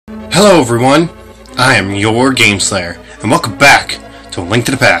Hello everyone, I am your Game Slayer, and welcome back to A Link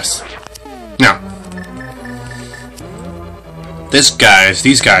to the Past. Now, these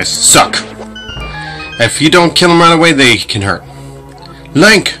guys suck. If you don't kill them right away, they can hurt.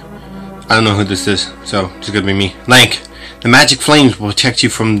 Link! I don't know who this is, so it's gonna be me. Link, the magic flames will protect you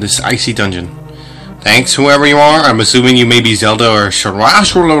from this icy dungeon. Thanks, whoever you are. I'm assuming you may be Zelda or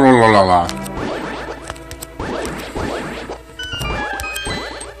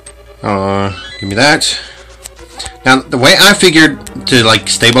give me that. Now, the way I figured to like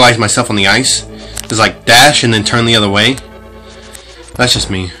stabilize myself on the ice is like dash and then turn the other way. That's just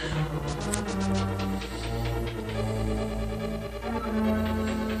me.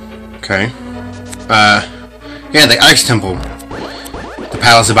 Okay. Yeah, the Ice Temple. The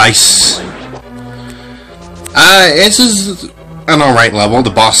Palace of Ice. This is an alright level.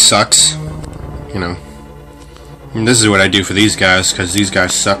 The boss sucks. You know. And this is what I do for these guys, because these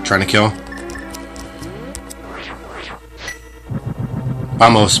guys suck trying to kill.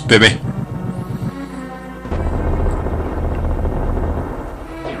 Vamos, baby.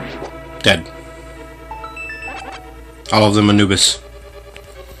 Dead. All of them Anubis.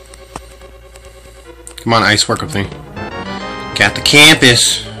 Come on, ice, work with me. Got the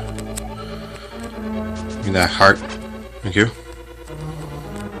campus. Give me that heart. Thank you.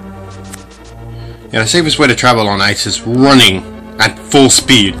 Yeah, the safest way to travel on ice is running at full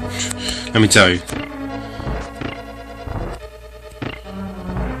speed. Let me tell you.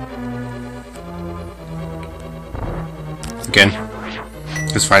 Again,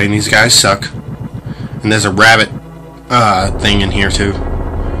 because fighting these guys suck. And there's a rabbit thing in here too.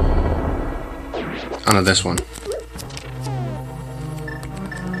 Oh no, this one.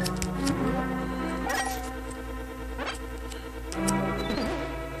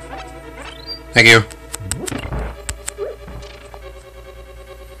 Thank you.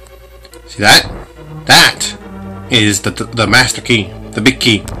 See that? That is the master key, the big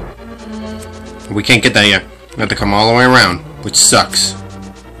key. We can't get that yet. We have to come all the way around, which sucks.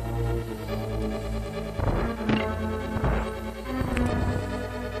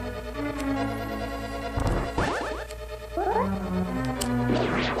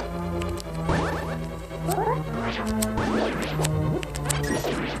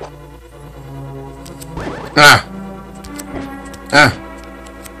 Ah! Ah!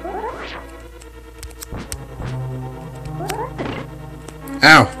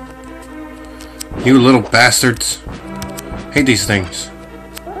 Ow! You little bastards. Hate these things.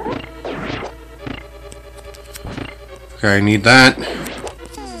 Okay, I need that.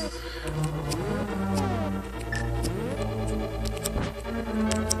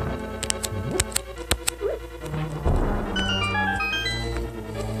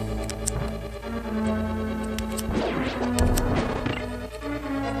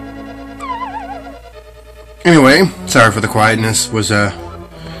 Anyway, sorry for the quietness.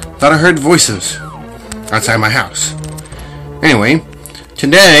 Thought I heard voices outside my house. Anyway,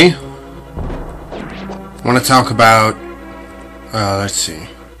 today I want to talk about let's see.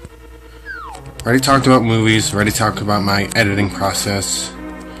 Already talked about movies, already talked about my editing process,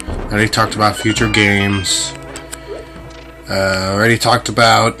 already talked about future games, already talked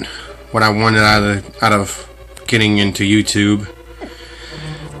about what I wanted out of getting into YouTube.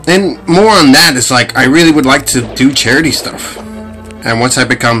 And more on that is like, I really would like to do charity stuff. And once I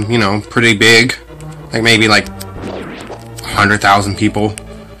become, you know, pretty big, like maybe like 100,000 people,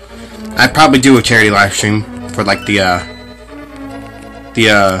 I'd probably do a charity live stream for like the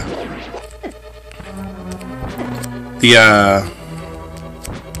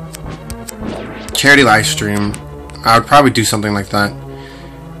charity live stream. I would probably do something like that.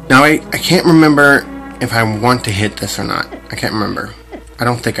 Now I can't remember if I want to hit this or not. I can't remember. I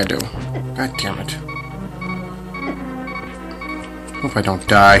don't think I do. God damn it. Hope I don't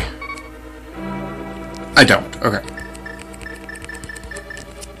die. I don't. Okay.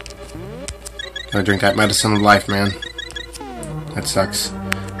 Gotta drink that medicine of life, man. That sucks.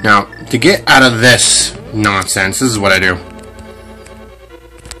 Now, to get out of this nonsense, this is what I do.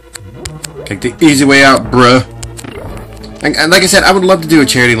 Take the easy way out, bruh. Like I said, I would love to do a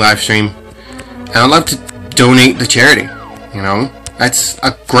charity live stream. And I'd love to donate to charity. You know? That's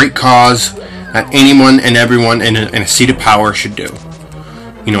a great cause that anyone and everyone in a seat of power should do.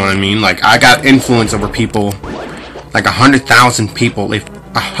 You know what I mean? Like, I got influence over people. Like 100,000 people. If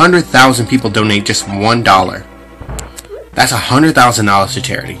 100,000 people donate just $1, that's $100,000 to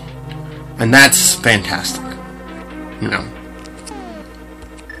charity. And that's fantastic. You know.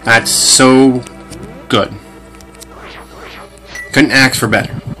 That's so good. Couldn't ask for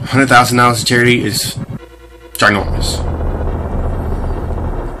better. $100,000 to charity is ginormous.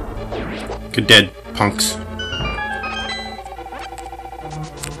 Good dead, punks.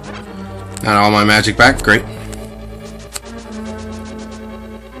 Not all my magic back. Great.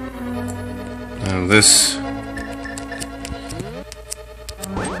 Now this...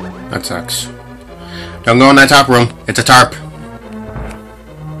 That sucks. Don't go in that top room. It's a tarp.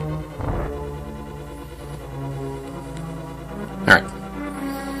 Alright.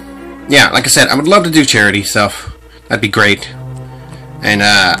 Yeah, like I said, I would love to do charity stuff. That'd be great. And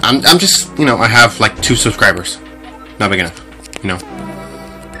I'm just, you know, I have like 2 subscribers. Not big enough. You know.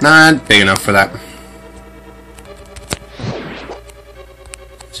 Not big enough for that.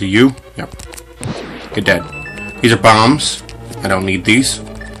 Is it you? Yep. Good dead. These are bombs. I don't need these.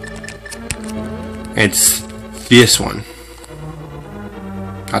 It's this one.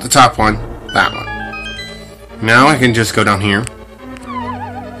 Not the top one. That one. Now I can just go down here.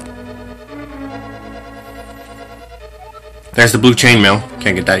 There's the blue chainmail.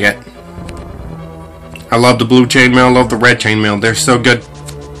 Can't get that yet. I love the blue chainmail. Love the red chainmail. They're so good.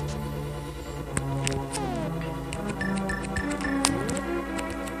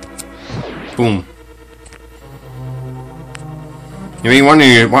 Boom. You may be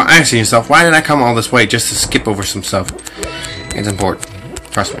wondering, well, asking yourself, why did I come all this way just to skip over some stuff? It's important.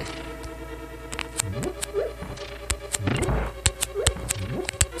 Trust me.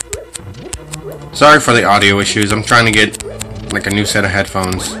 Sorry for the audio issues. I'm trying to get like a new set of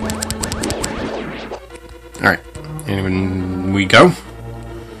headphones. Alright. And we go.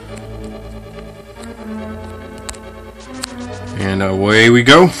 And away we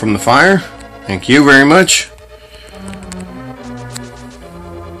go from the fire. Thank you very much.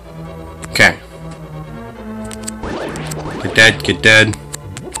 Okay. Get dead, get dead.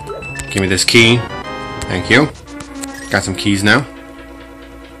 Give me this key. Thank you. Got some keys now.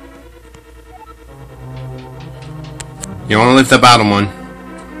 You want to lift the bottom one.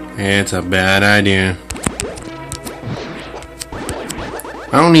 It's a bad idea.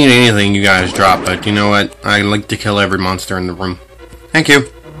 I don't need anything you guys drop, but you know what? I like to kill every monster in the room. Thank you.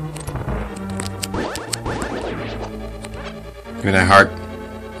 Give me that heart.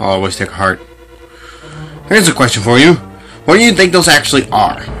 I'll always take a heart. Here's a question for you. What do you think those actually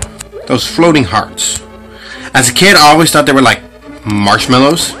are? Those floating hearts. As a kid, I always thought they were like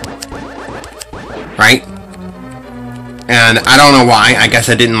marshmallows. Right? And I don't know why. I guess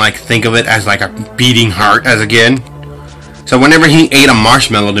I didn't like think of it as like a beating heart as a kid. So whenever he ate a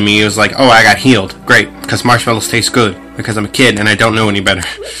marshmallow to me, it was like, oh, I got healed. Great, because marshmallows taste good. Because I'm a kid and I don't know any better.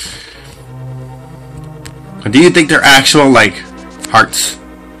 Do you think they're actual, like, hearts?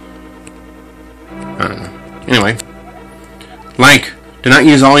 I don't know. Anyway. Like, do not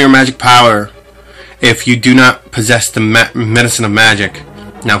use all your magic power if you do not possess the medicine of magic.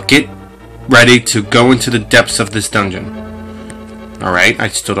 Now get ready to go into the depths of this dungeon. Alright, I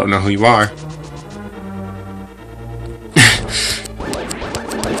still don't know who you are.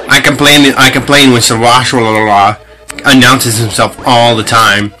 I complain when Sawashwala announces himself all the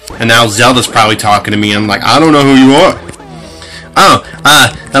time, and now Zelda's probably talking to me. I'm like, I don't know who you are. Oh,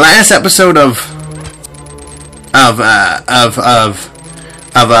 the last episode of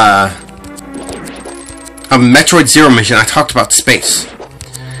Metroid Zero Mission, I talked about space.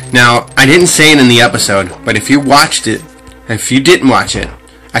 Now, I didn't say it in the episode, but if you watched it, if you didn't watch it,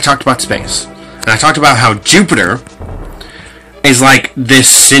 I talked about space, and I talked about how Jupiter is like this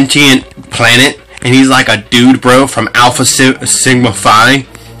sentient planet, and he's like a dude, bro, from Alpha Sigma Phi,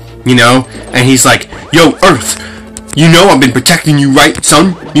 you know, and he's like, yo, Earth, you know I've been protecting you, right,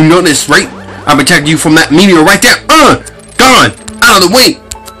 son? You know this, right? I'm protecting you from that meteor right there. Gone, out of the way.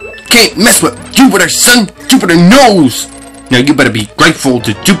 Can't mess with Jupiter, son. Jupiter knows. Now you better be grateful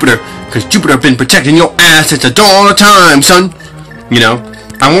to Jupiter, because Jupiter been protecting your ass since the dawn of time, son. You know,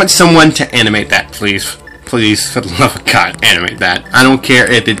 I want someone to animate that, please. Please, for the love of God, animate that. I don't care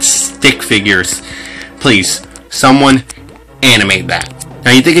if it's stick figures. Please, someone animate that.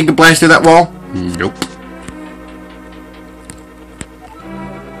 Now, you think it could blast through that wall? Nope.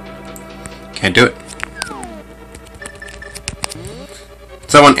 Can't do it.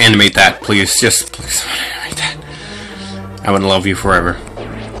 Someone animate that, please. Just, please, someone animate that. I would love you forever.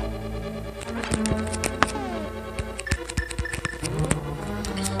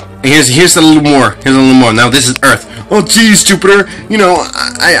 Here's a little more. Here's a little more. Now this is Earth. Oh, geez, Jupiter. You know,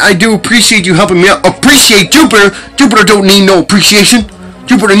 I do appreciate you helping me out. Appreciate Jupiter? Jupiter don't need no appreciation.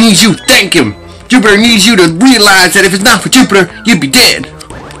 Jupiter needs you. Thank him. Jupiter needs you to realize that if it's not for Jupiter, you'd be dead.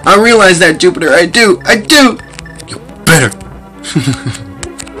 I realize that, Jupiter. I do. I do. You better.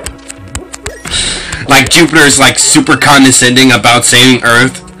 Like Jupiter's like super condescending about saving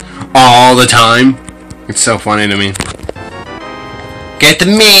Earth all the time. It's so funny to me. Get the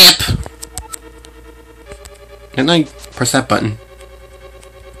map! Didn't I press that button?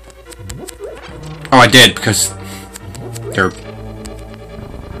 Oh, I did, because they're...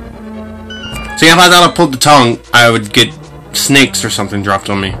 See, if I thought I pulled the tongue, I would get snakes or something dropped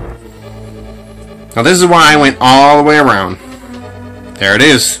on me. Now, this is why I went all the way around. There it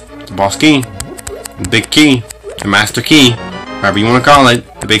is. The boss key. The big key. The master key. However you want to call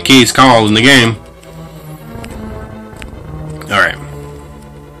it. The big key is called in the game. Alright.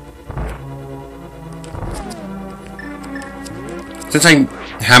 Since I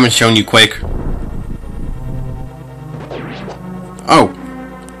haven't shown you Quake... Oh!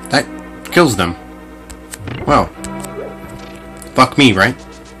 That kills them. Well. Fuck me, right?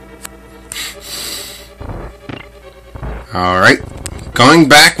 Alright. Going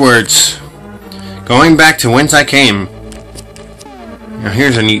backwards. Going back to whence I came. Now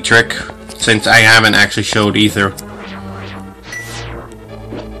here's a neat trick, since I haven't actually showed either.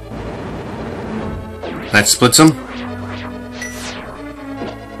 That splits them.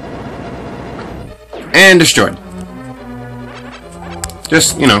 And destroyed.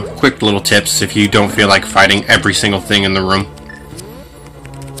 Just, you know, quick little tips if you don't feel like fighting every single thing in the room.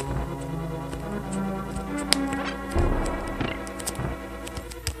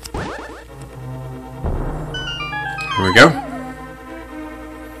 Here we go.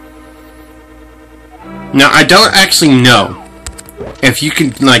 Now, I don't actually know if you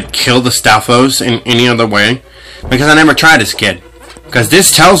can, like, kill the Stalfos in any other way, because I never tried as a kid. Because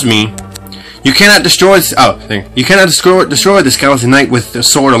this tells me you cannot destroy... you cannot destroy the Skeleton Knight with the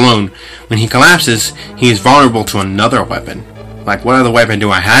sword alone. When he collapses, he is vulnerable to another weapon. Like, what other weapon do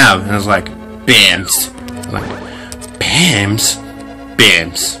I have? And I was like, BAMS. I was like, BAMS?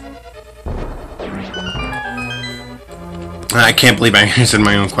 BAMS. I can't believe I answered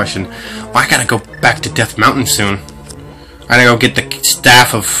my own question. Well, I gotta go back to Death Mountain soon. I gotta go get the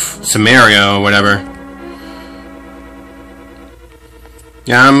Staff of Samaria or whatever.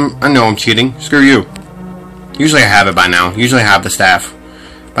 Yeah, I know I'm cheating. Screw you. Usually I have it by now. Usually I have the staff.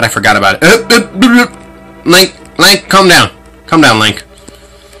 But I forgot about it. Link, calm down. Calm down, Link.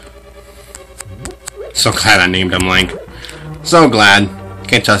 So glad I named him Link. So glad.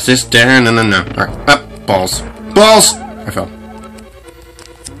 Can't touch this. There, no. Alright, up. Balls. Balls! I fell.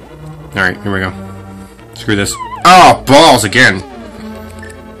 Alright, here we go. Screw this. Oh, balls again.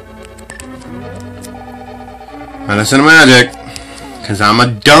 Medicine of magic. Cause I'm a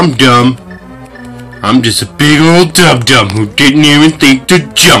dum-dum. I'm just a big old dum-dum who didn't even think to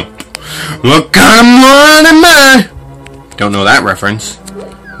jump. What kind of moron am I? Don't know that reference.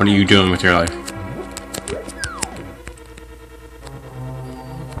 What are you doing with your life?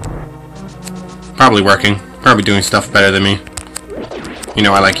 Probably working. Probably doing stuff better than me. You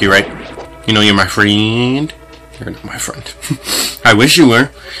know I like you, right? You know you're my friend. You're not my friend. I wish you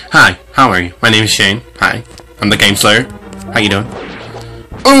were. Hi, how are you? My name is Shane. Hi. I'm the Game Slayer. How you doing?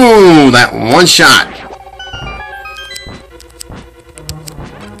 Ooh, that one shot.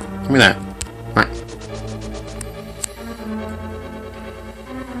 Give me that. Alright.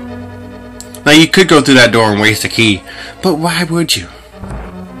 Now you could go through that door and waste a key, but why would you?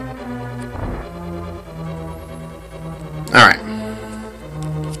 Alright.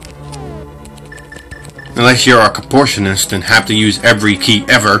 Unless you're a proportionist and have to use every key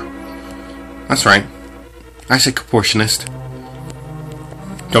ever. That's right. I said proportionist.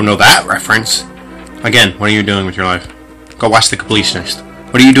 Don't know that reference. Again, what are you doing with your life? Go watch the completionist.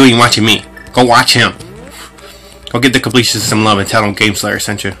 What are you doing watching me? Go watch him. Go give the completionist some love and tell him Game Slayer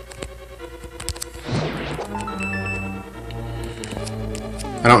sent you.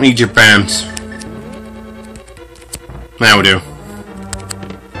 I don't need your BAMs. Now we do.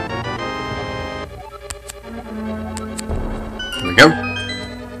 Here we go.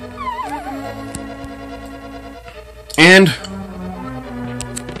 And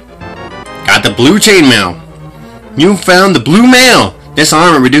got the blue chainmail. You found the blue mail. This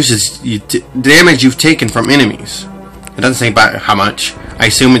armor reduces the damage you've taken from enemies. It doesn't say by how much. I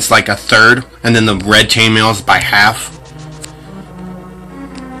assume it's like a third, and then the red chainmail is by half.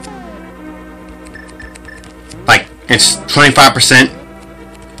 Like it's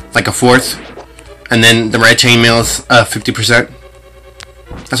 25%, like a fourth, and then the red chainmail is 50%.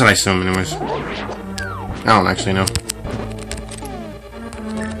 That's what I assume, anyways. I don't actually know.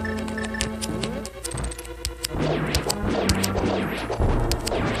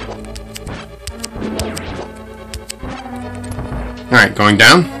 Alright, going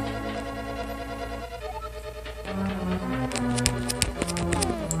down.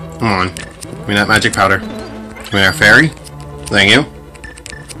 Come on. Give me that magic powder. Give me that fairy. Thank you.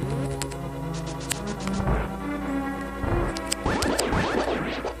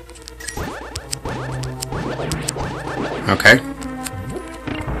 Okay.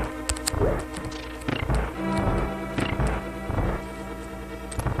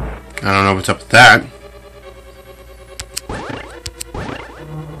 I don't know what's up with that.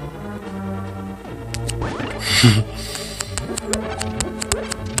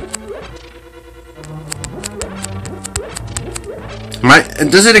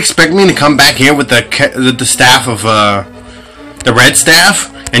 Does it expect me to come back here with the staff of the red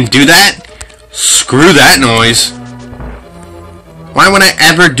staff and do that? Screw that noise. Why would I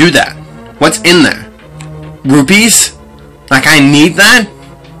ever do that? What's in there? Rupees? Like I need that?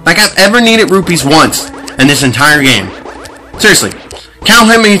 Like I've ever needed rupees once in this entire game. Seriously, count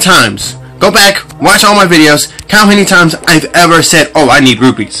how many times. Go back, watch all my videos, count how many times I've ever said, oh, I need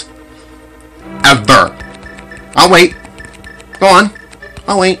rupees. Ever. I'll wait. Go on.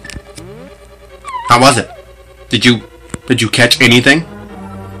 I'll wait. How was it? Did you catch anything?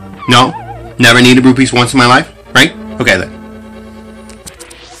 No? Never needed rupees once in my life? Right? Okay then.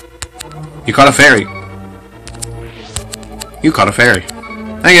 You caught a fairy. You caught a fairy.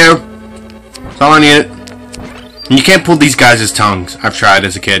 Thank you. That's all I needed. And you can't pull these guys' tongues. I've tried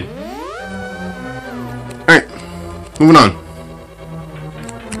as a kid. Alright. Moving on.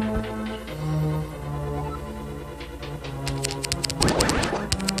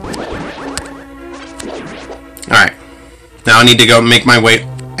 Alright. Now I need to go make my way...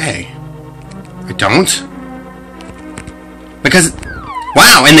 Hey. I don't? Because...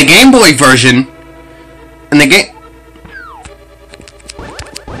 Wow, in the Game Boy version... In the game...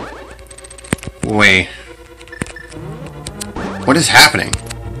 Wait. What is happening?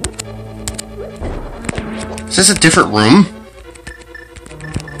 Is this a different room?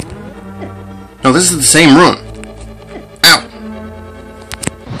 No, this is the same room. Ow!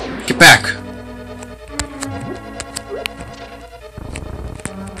 Get back.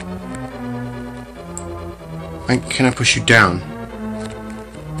 Why can't I push you down?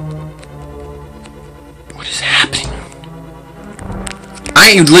 What is happening?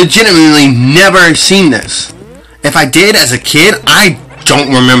 I legitimately never seen this. If I did as a kid, I don't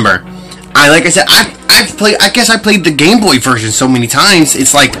remember. Like I said, I've played. I guess I played the Game Boy version so many times.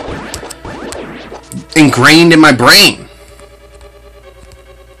 It's like ingrained in my brain,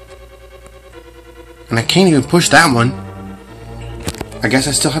 and I can't even push that one. I guess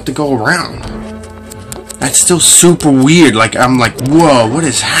I still have to go around. That's still super weird. Like I'm like, whoa, what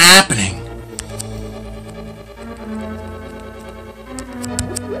is happening?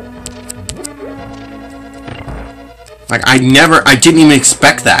 Like, I didn't even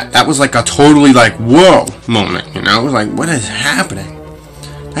expect that. That was like a totally, like, whoa moment, you know? It was like, what is happening?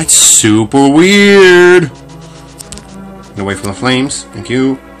 That's super weird. Get away from the flames. Thank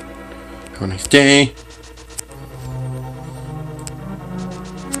you. Have a nice day.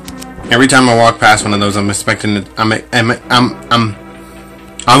 Every time I walk past one of those, I'm expecting it. I'm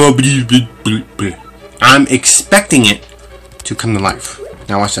expecting it to come to life.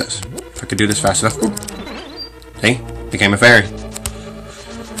 Now watch this. If I could do this fast enough. Ooh. See? Became a fairy.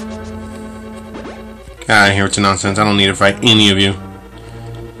 Get out of here with your nonsense. I don't need to fight any of you.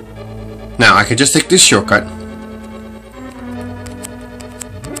 Now, I could just take this shortcut.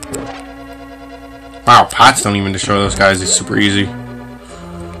 Wow, pots don't even destroy those guys. It's super easy.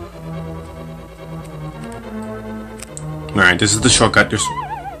 Alright, this is the shortcut. Just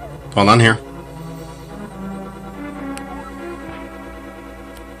hold on here.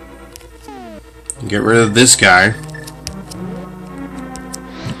 Get rid of this guy.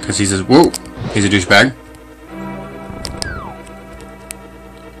 Because he's a... Whoa! He's a douchebag.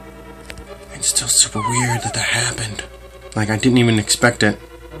 It's still super weird that happened. Like, I didn't even expect it.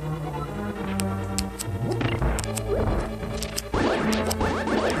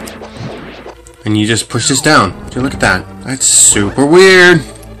 And you just push this down. So look at that. That's super weird.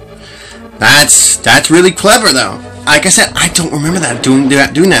 That's really clever, though. Like I said, I don't remember that doing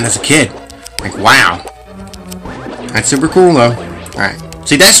that as a kid. Like, wow. That's super cool, though. Alright.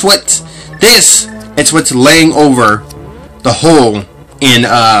 See, that's what... It's what's laying over the hole in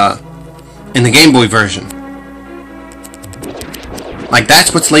the Game Boy version. Like,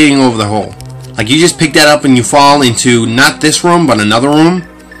 that's what's laying over the hole. Like, you just pick that up and you fall into not this room, but another room.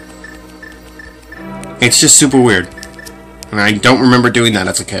 It's just super weird. And I don't remember doing that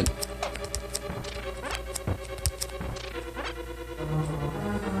as a kid.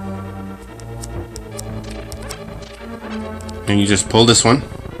 And you just pull this one.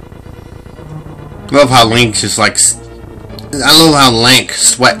 I love how Link's just like... I love how Link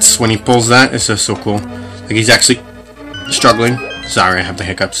sweats when he pulls that. It's just so cool. Like he's actually struggling. Sorry, I have the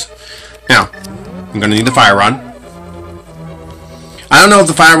hiccups. Now, I'm going to need the fire rod. I don't know if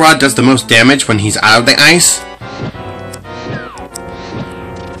the fire rod does the most damage when he's out of the ice.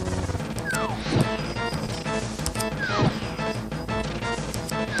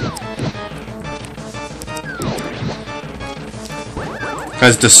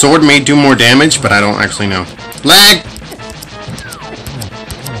 Because the sword may do more damage, but I don't actually know. Lag!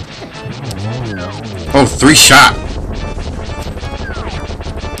 Oh, 3 shot.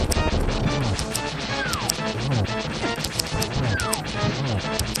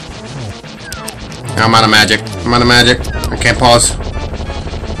 I'm out of magic. I'm out of magic. I can't pause.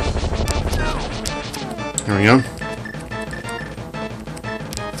 There we go.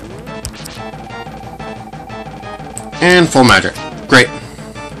 And full magic. Great.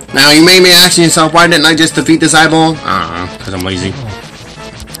 Now you may be asking yourself, why didn't I just defeat this eyeball? I don't know, because I'm lazy.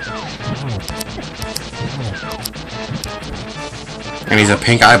 And he's a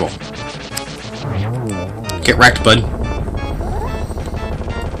pink eyeball. Get wrecked, bud.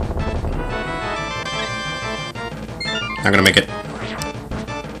 Not gonna make it.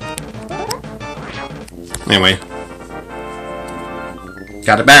 Anyway.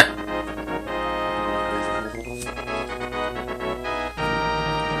 Got it back.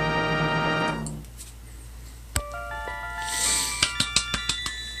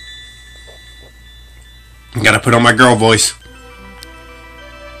 Gotta put on my girl voice.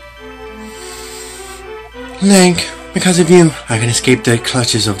 Link, because of you, I can escape the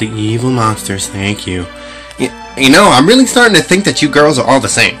clutches of the evil monsters. Thank you. You know, I'm really starting to think that you girls are all the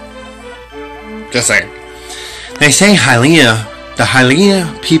same. Just saying. They say the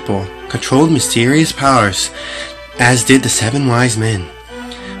Hylia people controlled mysterious powers, as did the 7 wise men.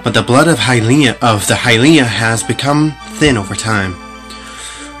 But the blood of the Hylia has become thin over time.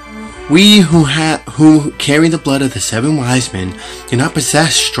 We who carry the blood of the 7 wise men do not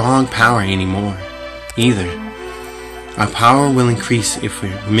possess strong power anymore, either. Our power will increase if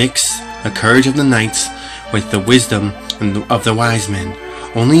we mix the courage of the knights with the wisdom of the wise men.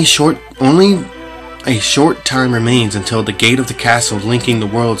 Only a short time remains until the gate of the castle linking the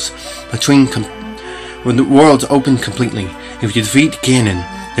worlds when the worlds open completely. If you defeat Ganon,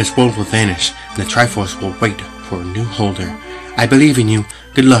 this world will vanish, and the Triforce will wait for a new holder. I believe in you.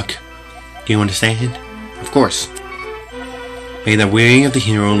 Good luck. Do you understand? Of course. May the way of the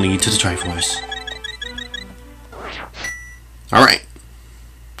hero lead to the Triforce. Alright.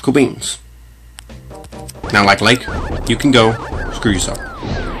 Cool beans. Now, like Lake, you can go screw yourself.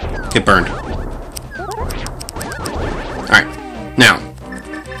 Get burned. Alright. Now.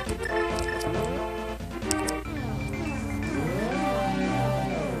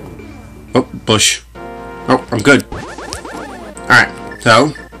 Oh, bush. Oh, I'm good. Alright,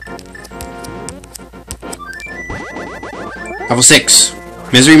 so. Level 6.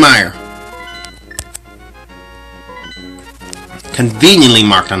 Misery Mire. Conveniently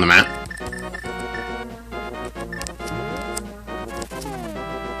marked on the map.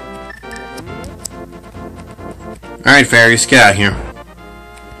 Alright, fairies, get out of here.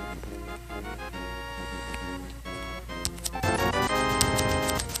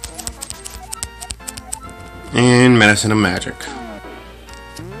 And Medicine of Magic.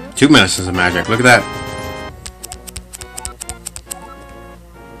 2 Medicines of Magic, look at that.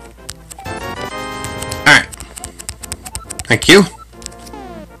 Alright. Thank you.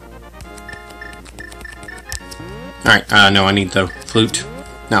 Alright, no, I need the flute.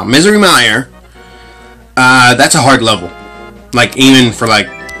 Now, Misery Mire. That's a hard level. Like, even for, like...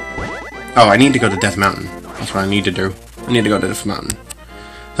 Oh, I need to go to Death Mountain. That's what I need to do. I need to go to Death Mountain.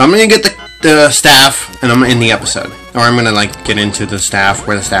 So I'm gonna get the staff, and I'm gonna end the episode. Or I'm gonna, like, get into the staff,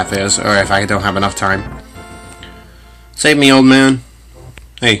 where the staff is, or if I don't have enough time. Save me, old man.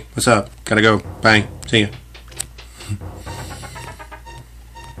 Hey, what's up? Gotta go. Bye. See ya.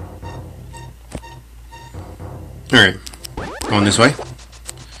 Alright. Going this way.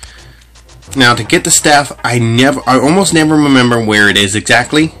 Now, to get the staff, I almost never remember where it is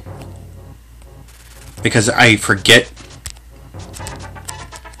exactly. Because I forget.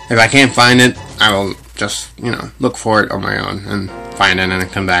 If I can't find it, I will just, you know, look for it on my own and find it and then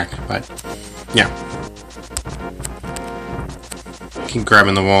come back. But, yeah. Keep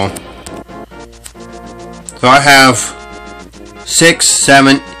grabbing the wall. So I have 6,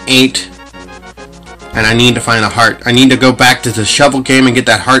 7, 8. And I need to find a heart. I need to go back to the shovel game and get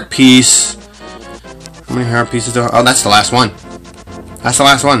that heart piece. How many heart pieces do I... Oh, that's the last one. That's the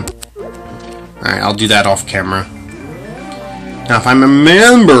last one. Alright, I'll do that off camera. Now, if I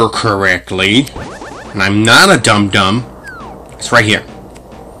remember correctly, and I'm not a dum-dum, it's right here.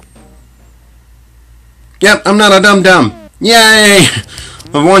 Yep, I'm not a dum-dum. Yay!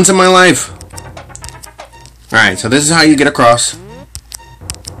 For once in my life. Alright, so this is how you get across.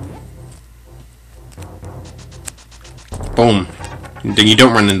 Boom. Then you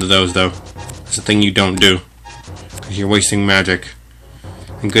don't run into those, though. That's the thing you don't do. Because you're wasting magic.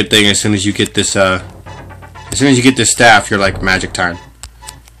 And good thing, as soon as you get this, staff, you're like, magic time.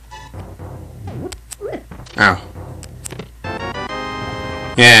 Ow.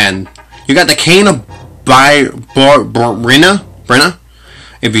 And you got the cane of Brenna.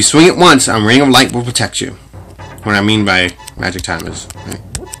 If you swing it once, a ring of light will protect you. What I mean by magic time is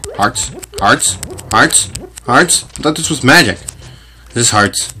hearts, hearts, hearts, hearts. I thought this was magic. This is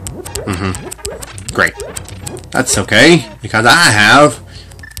hearts. Great. That's okay, because I have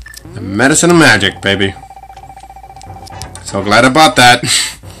the medicine of magic, baby. So glad I bought that.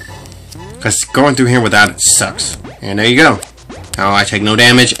 Because going through here without it sucks. And there you go. Now I take no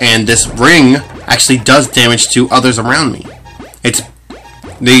damage, and this ring actually does damage to others around me. It's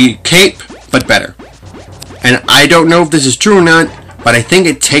the cape, but better. And I don't know if this is true or not, but I think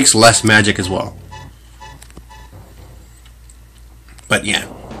it takes less magic as well. But yeah.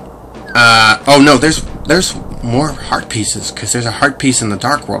 Oh no, there's more heart pieces, because there's a heart piece in the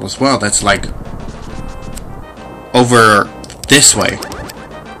Dark World as well that's like over this way.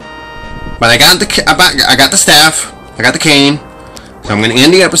 But I got the staff, I got the cane, so I'm gonna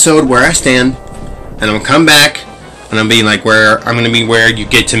end the episode where I stand, and I'm gonna come back, and I'm be like I'm gonna be where you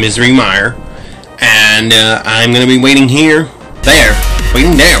get to Misery Mire, and I'm gonna be waiting waiting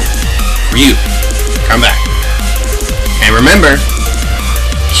there for you. Come back, and remember,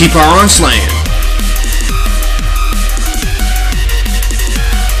 keep on slaying.